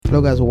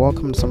Hello guys,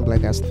 welcome to Some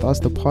Black Guys Thoughts,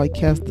 the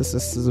podcast. This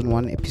is season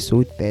 1,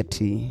 episode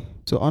 30.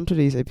 So on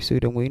today's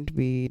episode, I'm going to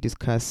be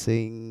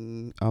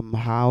discussing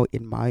how,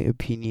 in my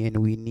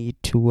opinion, we need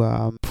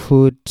to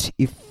put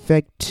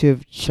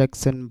effective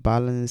checks and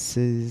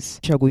balances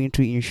which are going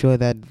to ensure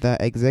that the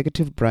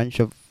executive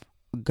branch of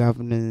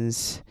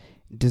governance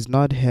does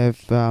not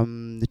have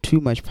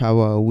too much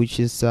power, which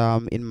is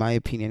in my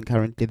opinion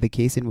currently the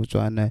case in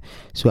Botswana.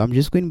 So I'm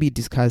just going to be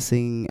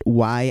discussing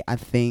why I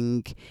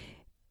think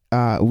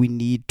we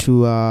need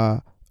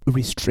to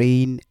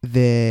restrain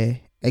the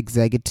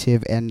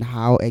executive and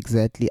how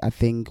exactly I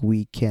think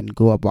we can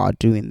go about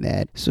doing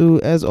that. So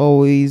as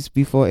always,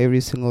 before every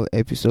single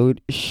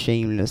episode,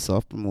 shameless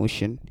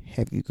self-promotion.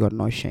 Have you got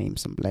no shame,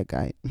 Some Black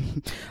Guy?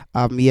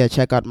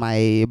 Check out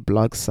my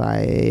blog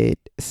site,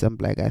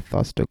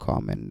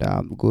 someblackguythoughts.com,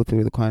 and go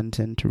through the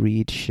content,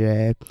 read,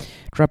 share,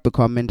 drop a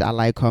comment. I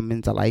like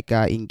comments. I like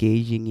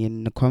engaging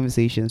in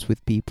conversations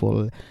with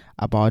people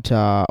about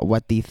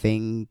what they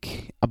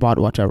think about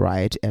what I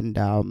write,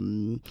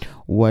 and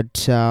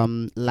what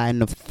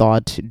line of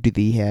thought do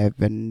they have,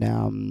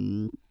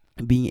 and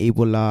being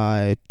able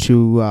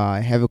to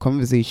have a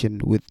conversation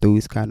with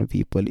those kind of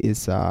people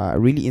is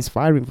really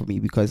inspiring for me,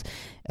 because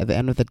at the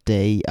end of the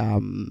day,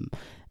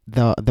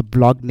 the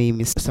blog name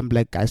is Some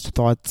Black Guys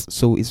Thoughts,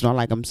 so it's not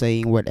like I'm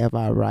saying whatever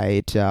I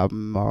write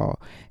and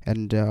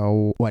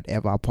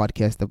whatever I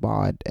podcast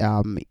about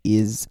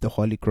is the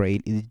holy grail.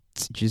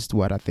 It's just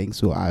what I think.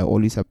 So I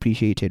always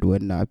appreciate it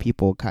when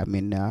people come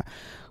in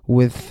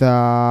with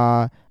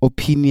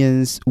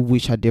opinions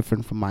which are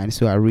different from mine.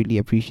 So I really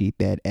appreciate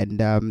that.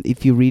 And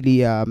if you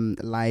really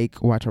like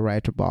what I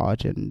write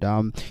about,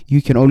 and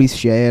you can always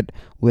share it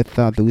with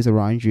those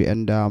around you,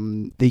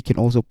 and they can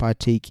also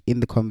partake in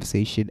the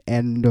conversation,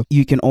 and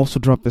you can also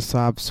drop a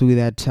sub so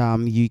that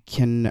you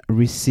can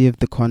receive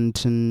the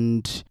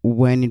content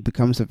when it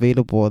becomes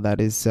available. That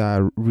is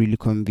really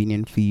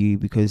convenient for you,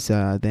 because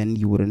then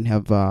you wouldn't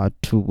have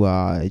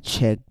to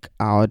check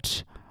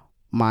out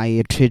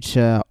my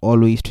Twitter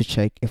always to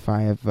check if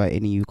I have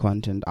any new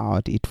content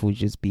out. It will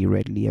just be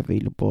readily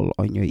available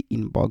on your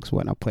inbox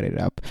when I put it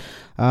up.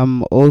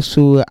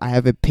 Also, I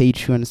have a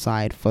Patreon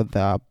site for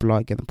the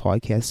blog and the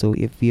podcast. So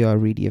if you are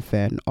really a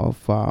fan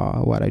of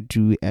what I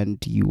do and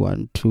you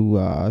want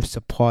to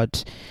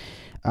support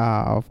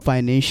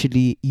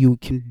financially, you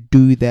can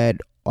do that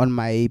on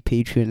my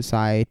Patreon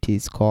site.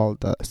 It's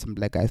called Some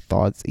Black Guy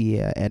Thoughts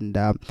here, and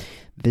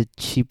the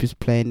cheapest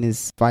plan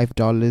is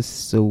 $5.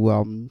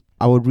 So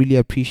I would really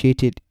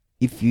appreciate it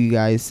if you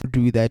guys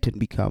do that and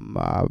become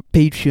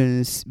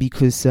patrons,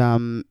 because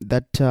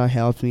that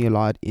helps me a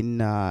lot in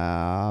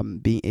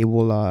being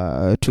able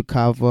to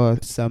cover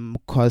some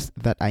costs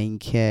that I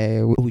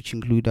incur, which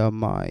include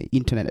my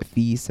internet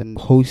fees and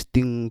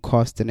hosting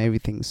costs and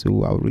everything.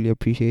 So I would really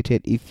appreciate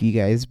it if you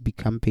guys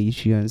become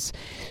patrons.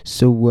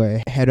 So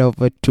head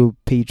over to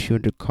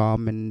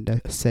patreon.com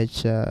and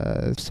search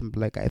Some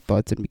Black Guy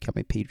Thoughts and become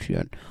a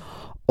Patreon.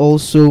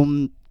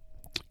 Also,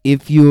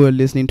 if you are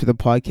listening to the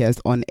podcast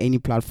on any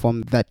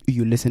platform that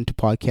you listen to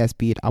podcasts,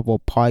 be it Apple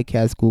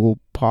Podcasts, Google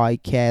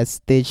Podcasts,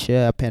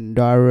 Stitcher,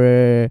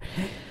 Pandora,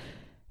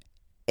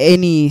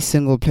 any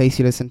single place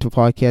you listen to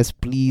podcasts,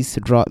 please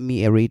drop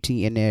me a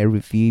rating and a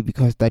review,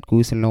 because that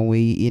goes a long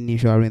way in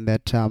ensuring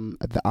that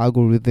the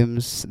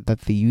algorithms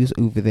that they use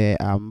over there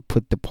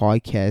put the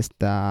podcast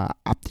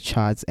up the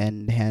charts,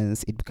 and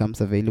hence it becomes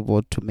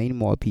available to many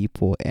more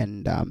people,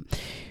 and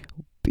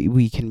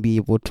we can be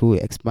able to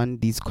expand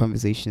these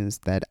conversations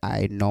that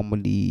I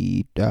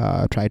normally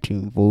try to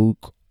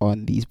invoke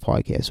on these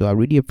podcasts. So I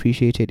really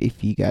appreciate it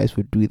if you guys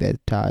would do that.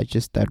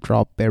 Just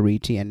drop a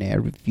rating and a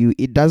review.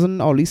 It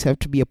doesn't always have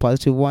to be a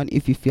positive one.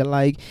 If you feel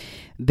like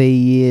there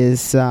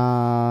is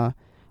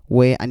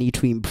where I need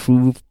to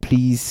improve,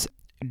 please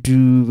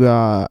do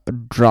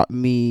drop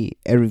me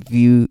a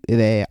review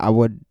there. I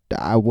will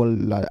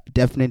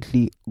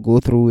definitely go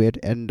through it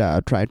and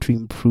try to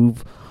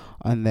improve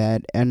on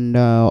that. And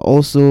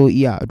also,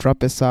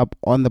 drop a sub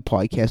on the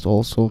podcast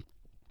also.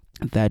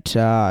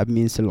 That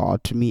means a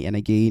lot to me, and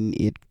again,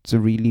 it's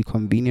really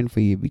convenient for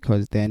you,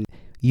 because then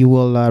you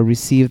will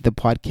receive the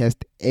podcast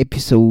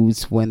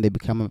episodes when they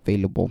become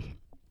available.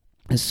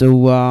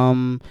 So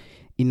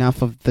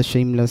enough of the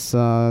shameless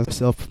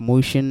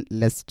self-promotion.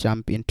 Let's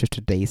jump into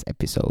today's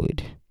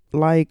episode.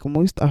 Like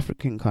most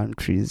African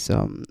countries,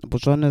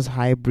 Botswana's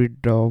hybrid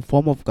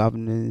form of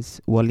governance,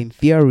 well, in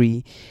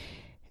theory,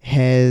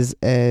 has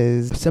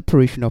a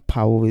separation of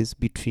powers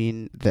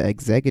between the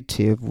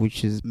executive,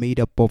 which is made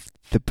up of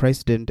the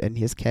president and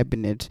his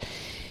cabinet,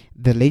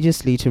 the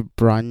legislative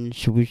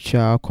branch, which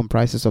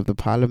comprises of the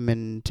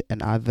parliament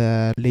and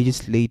other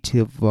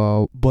legislative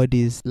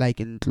bodies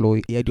like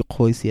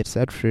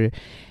etc.,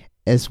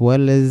 as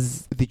well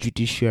as the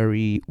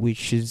judiciary,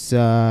 which is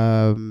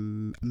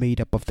made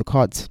up of the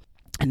courts.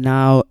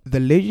 Now, the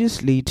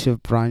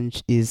legislative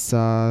branch is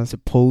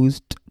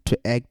supposed to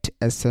act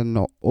as an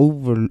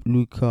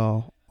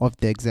overlooker of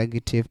the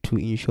executive to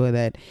ensure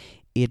that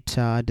it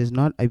does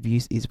not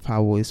abuse its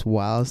powers,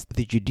 whilst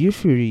the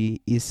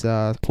judiciary is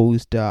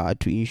supposed to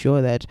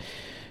ensure that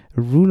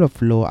rule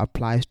of law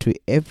applies to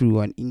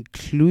everyone,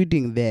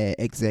 including the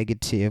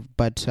executive,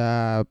 but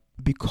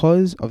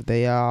because of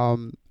their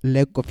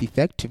lack of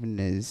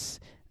effectiveness,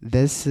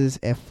 this is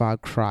a far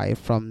cry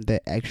from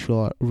the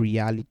actual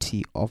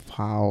reality of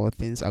how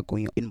things are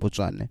going in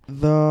Botswana.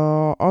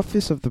 The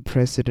office of the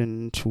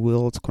president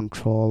wields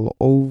control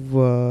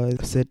over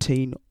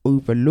certain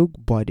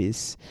overlooked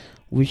bodies,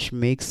 which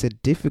makes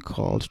it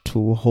difficult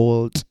to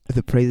hold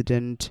the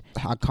president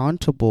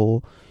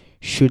accountable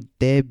should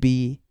there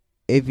be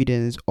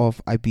evidence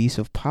of abuse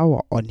of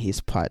power on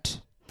his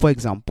part. For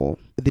example,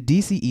 the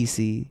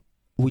DCEC,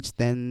 which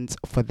stands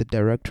for the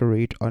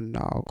Directorate on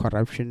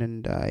Corruption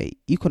and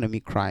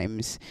Economic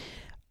Crimes,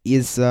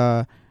 is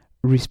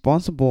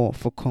responsible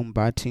for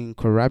combating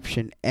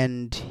corruption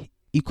and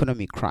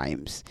economic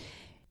crimes.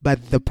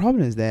 But the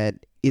problem is that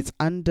it's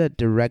under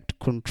direct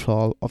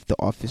control of the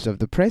office of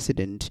the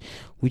president,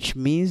 which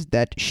means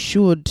that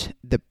should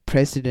the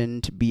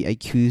president be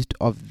accused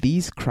of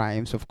these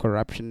crimes of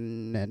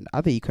corruption and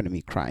other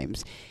economic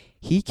crimes,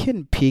 he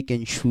can pick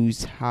and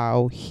choose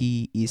how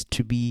he is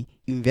to be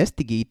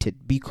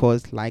investigated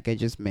because, like I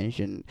just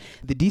mentioned,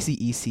 the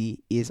DCEC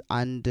is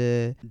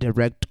under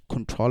direct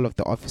control of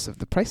the office of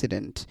the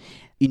president.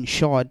 In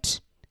short,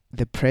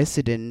 the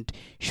president,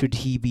 should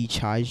he be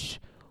charged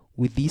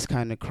with these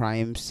kind of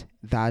crimes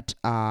that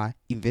are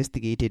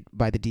investigated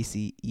by the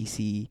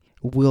DCEC,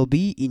 will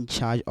be in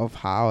charge of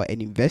how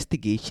an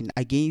investigation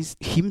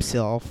against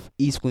himself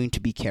is going to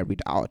be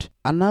carried out.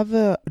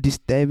 Another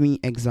disturbing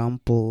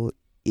example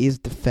is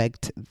the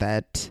fact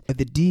that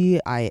the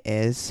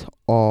DIS,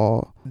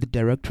 or the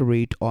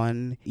Directorate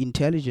on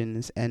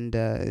Intelligence and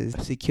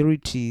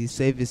Security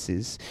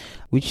Services,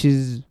 which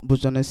is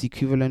Botswana's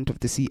equivalent of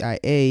the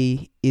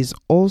CIA, is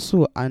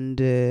also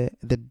under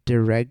the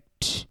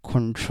direct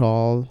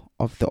control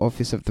of the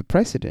office of the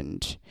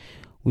president,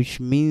 which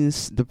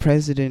means the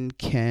president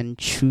can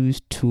choose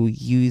to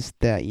use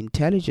the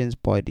intelligence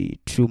body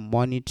to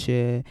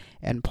monitor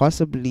and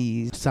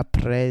possibly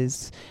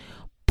suppress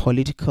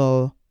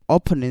political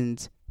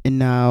opponents.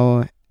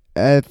 Now,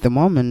 at the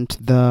moment,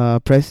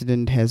 the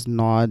president has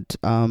not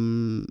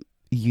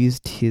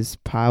used his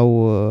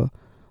power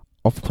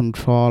of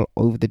control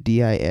over the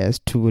DIS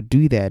to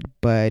do that,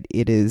 but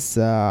it is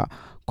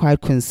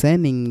quite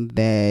concerning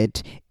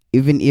that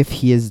even if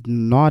he has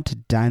not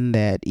done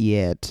that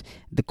yet,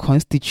 the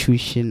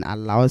constitution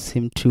allows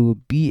him to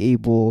be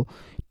able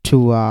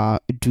to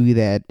do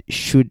that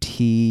should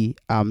he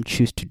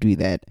choose to do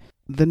that.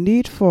 The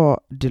need for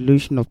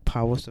dilution of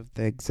powers of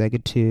the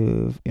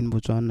executive in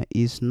Botswana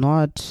is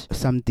not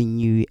something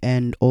new,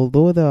 and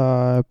although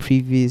the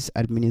previous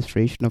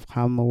administration of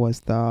Khama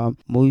was the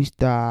most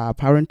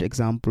apparent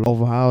example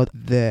of how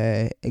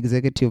the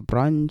executive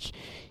branch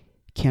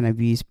can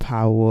abuse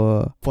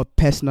power for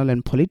personal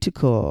and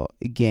political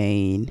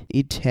gain,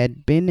 it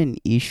had been an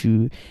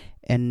issue.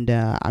 And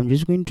I'm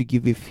just going to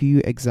give a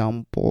few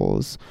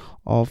examples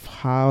of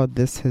how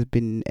this has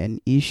been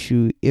an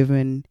issue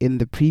even in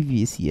the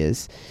previous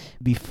years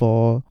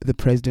before the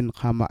President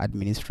Khama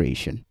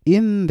administration.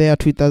 In their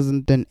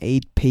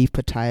 2008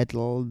 paper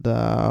titled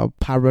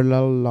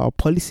Parallel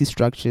Policy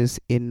Structures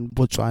in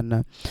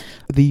Botswana,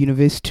 the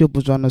University of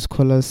Botswana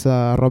scholars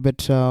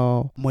Robert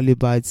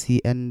Molibadzi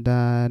and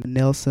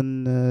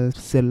Nelson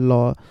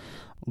Sello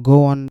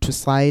go on to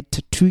cite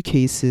two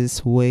cases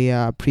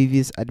where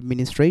previous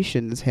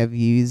administrations have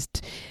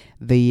used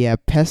their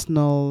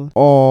personal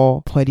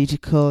or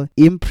political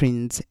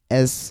imprints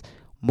as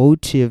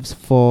motives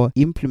for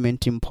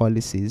implementing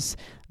policies.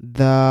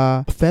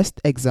 The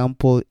first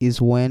example is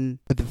when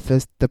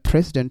the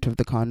president of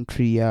the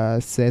country,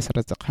 Cesar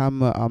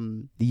Khama,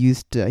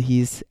 used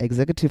his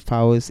executive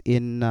powers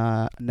in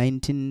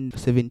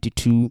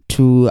 1972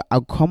 to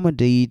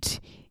accommodate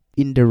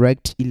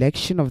indirect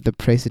election of the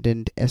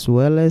president, as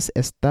well as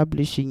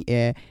establishing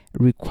a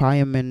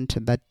requirement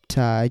that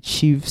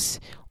chiefs,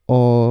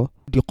 or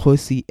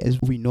Dikhosi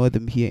as we know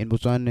them here in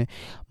Botswana,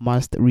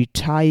 must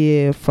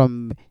retire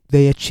from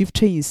their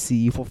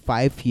chieftaincy for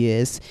 5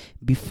 years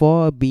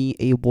before being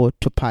able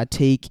to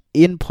partake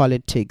in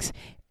politics,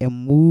 a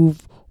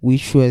move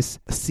which was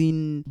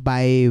seen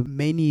by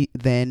many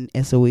then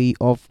as a way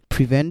of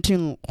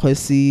preventing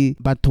Kgosi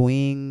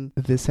Bathoeng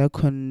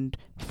II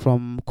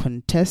from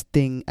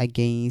contesting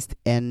against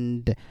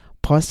and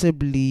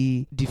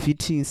possibly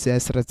defeating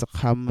Cesar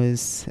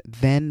Khama's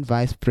then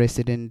Vice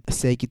President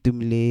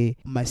Sekitumile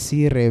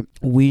Masire,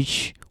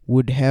 which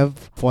would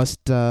have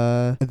forced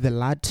the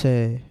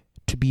latter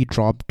to be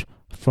dropped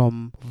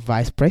from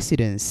vice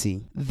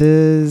presidency.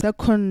 The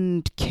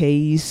second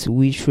case,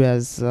 which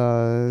was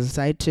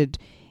cited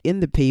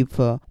in the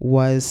paper,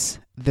 was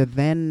the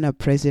then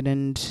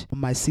President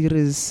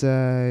Masire's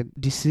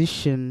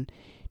decision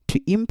to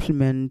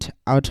implement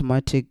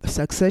automatic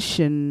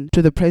succession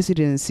to the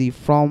presidency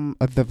from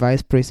the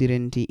vice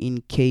presidency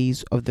in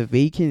case of the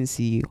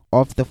vacancy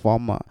of the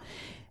former.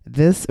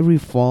 This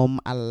reform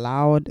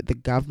allowed the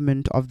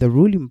government of the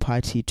ruling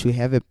party to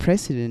have a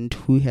president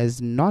who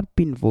has not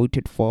been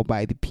voted for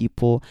by the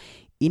people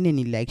in an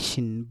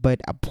election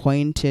but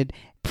appointed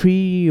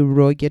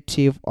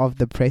prerogative of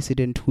the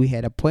president who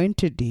had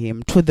appointed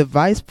him to the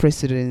vice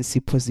presidency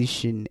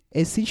position,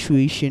 a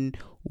situation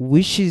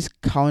which is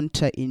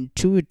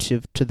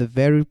counterintuitive to the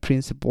very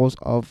principles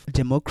of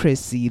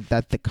democracy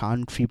that the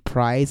country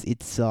prides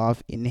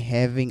itself in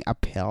having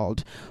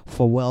upheld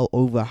for well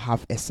over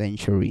half a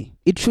century.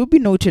 It should be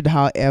noted,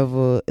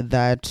 however,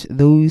 that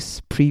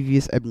those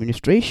previous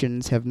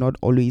administrations have not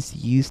always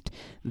used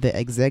the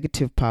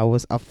executive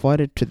powers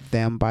afforded to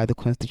them by the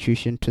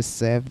Constitution to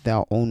serve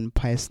their own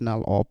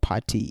personal or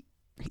party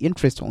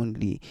interest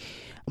only.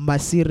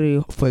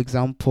 Masire, for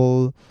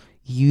example,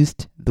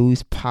 used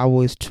those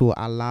powers to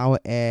allow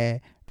a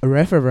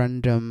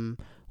referendum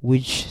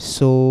which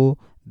saw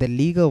the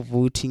legal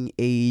voting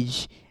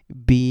age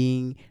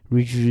being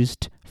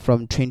reduced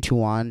from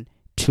 21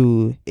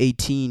 to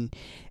 18,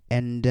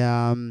 and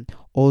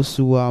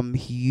also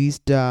he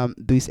used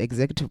those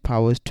executive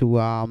powers to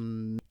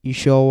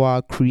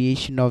ensure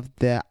creation of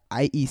the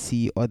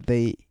IEC, or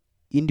the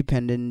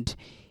Independent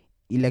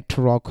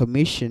Electoral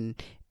Commission,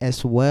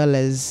 as well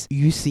as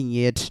using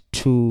it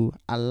to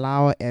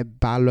allow a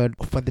ballot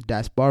for the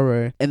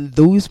diaspora. And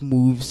those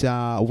moves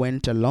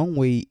went a long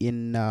way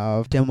in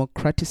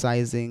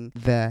democratizing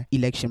the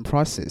election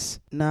process.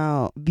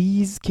 Now,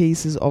 these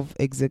cases of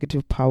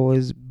executive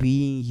powers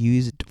being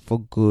used for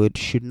good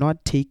should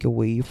not take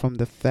away from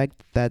the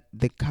fact that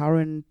the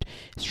current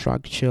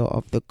structure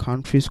of the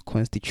country's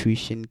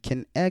constitution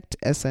can act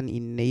as an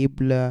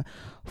enabler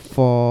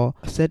for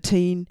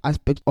certain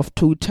aspects of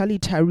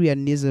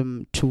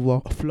totalitarianism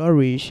to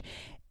flourish,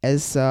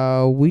 as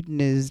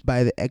witnessed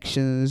by the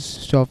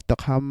actions of the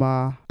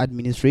Khama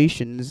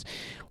administrations,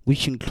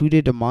 which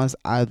included, amongst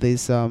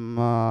others,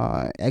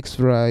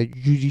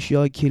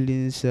 extrajudicial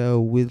killings,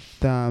 with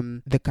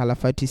the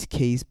Kalafatis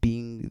case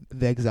being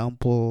the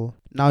example.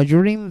 Now,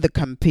 during the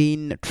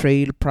campaign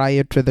trail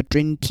prior to the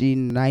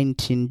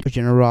 2019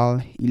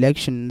 general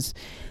elections,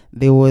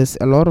 there was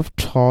a lot of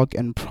talk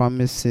and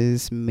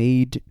promises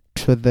made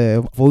to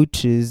the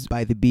voters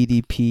by the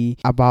BDP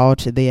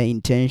about their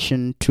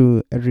intention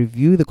to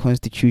review the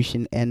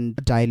constitution and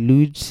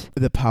dilute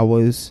the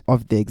powers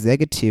of the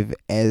executive,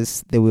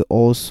 as they were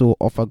also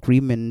of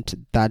agreement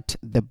that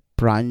the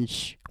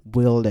branch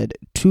wielded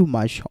too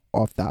much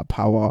of that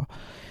power.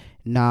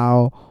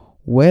 Now,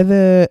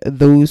 whether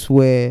those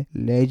were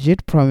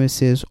legit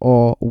promises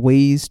or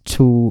ways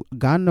to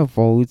garner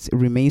votes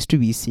remains to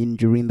be seen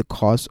during the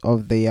course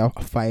of their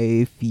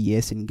 5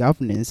 years in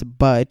governance,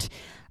 but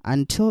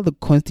until the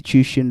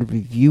constitution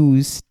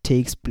reviews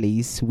takes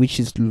place, which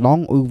is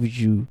long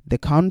overdue, the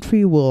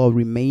country will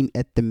remain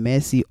at the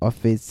mercy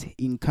of its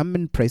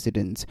incumbent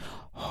presidents,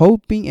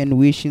 hoping and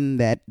wishing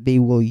that they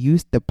will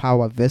use the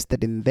power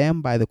vested in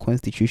them by the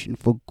constitution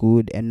for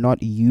good and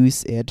not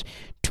use it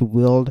to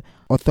wield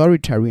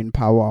authoritarian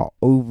power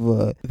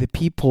over the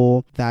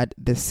people that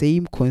the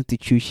same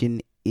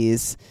constitution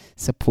is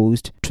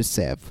supposed to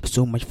serve.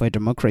 So much for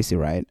democracy,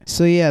 right?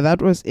 So yeah,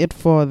 that was it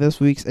for this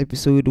week's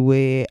episode,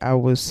 where I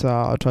was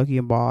talking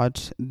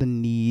about the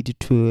need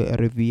to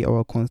review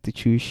our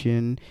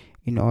constitution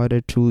in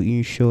order to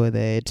ensure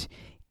that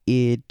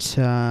it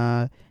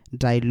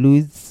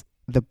dilutes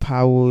the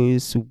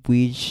powers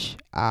which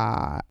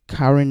are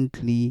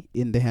currently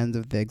in the hands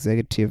of the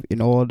executive,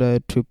 in order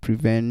to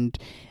prevent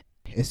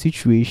a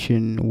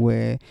situation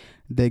where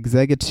the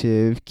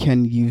executive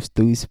can use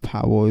those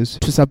powers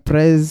to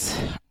suppress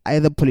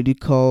either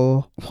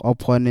political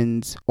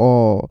opponents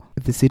or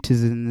the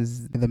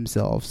citizens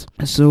themselves.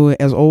 So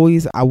as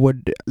always, I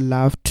would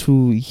love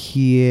to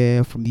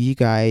hear from you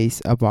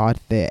guys about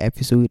the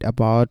episode,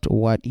 about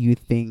what you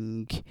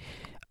think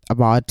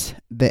about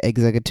the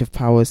executive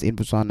powers in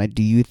Botswana.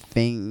 Do you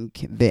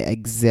think the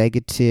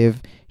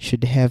executive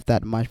should have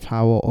that much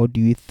power, or do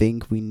you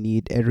think we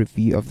need a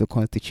review of the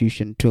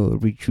constitution to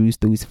reduce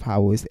those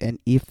powers? And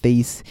if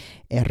there's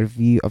a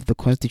review of the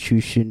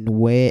constitution,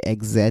 where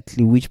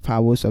exactly, which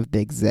powers of the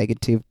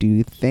executive do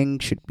you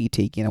think should be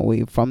taken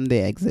away from the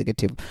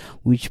executive?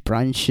 Which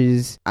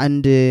branches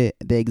under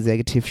the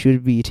executive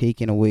should be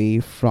taken away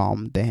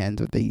from the hands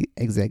of the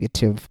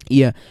executive?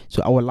 Yeah,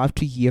 so I would love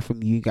to hear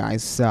from you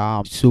guys.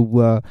 So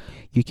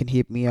you can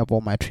hit me up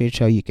on my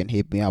Twitter, you can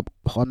hit me up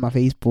on my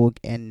Facebook,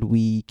 and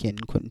we can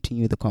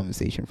continue the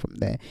conversation from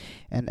there.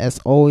 And as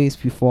always,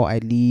 before I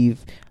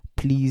leave,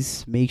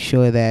 please make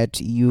sure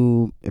that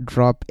you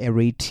drop a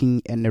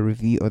rating and a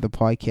review of the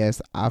podcast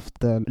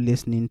after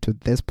listening to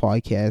this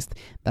podcast.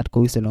 That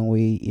goes a long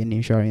way in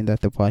ensuring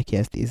that the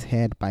podcast is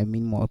heard by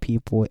many more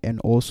people. And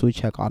also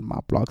check out my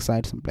blog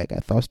site,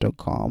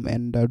 simpleguythoughts.com,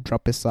 and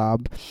drop a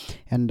sub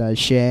and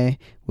share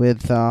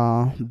with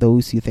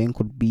those you think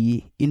would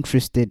be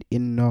interested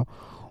in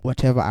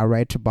whatever I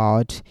write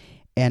about.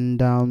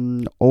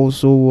 And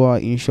also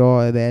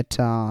ensure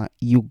that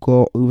you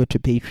go over to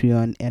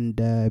Patreon and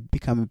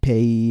become a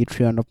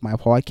Patreon of my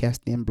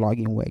podcasting and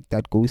blogging work.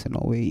 That goes a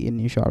long way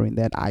in ensuring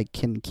that I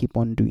can keep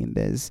on doing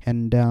this,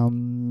 and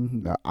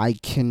I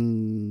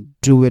can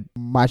do it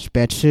much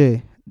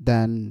better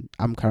than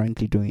I'm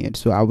currently doing it.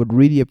 So I would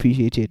really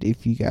appreciate it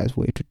if you guys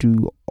were to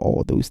do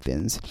all those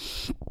things.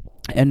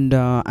 And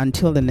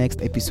until the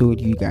next episode,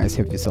 you guys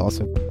have yourselves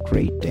a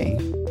great day.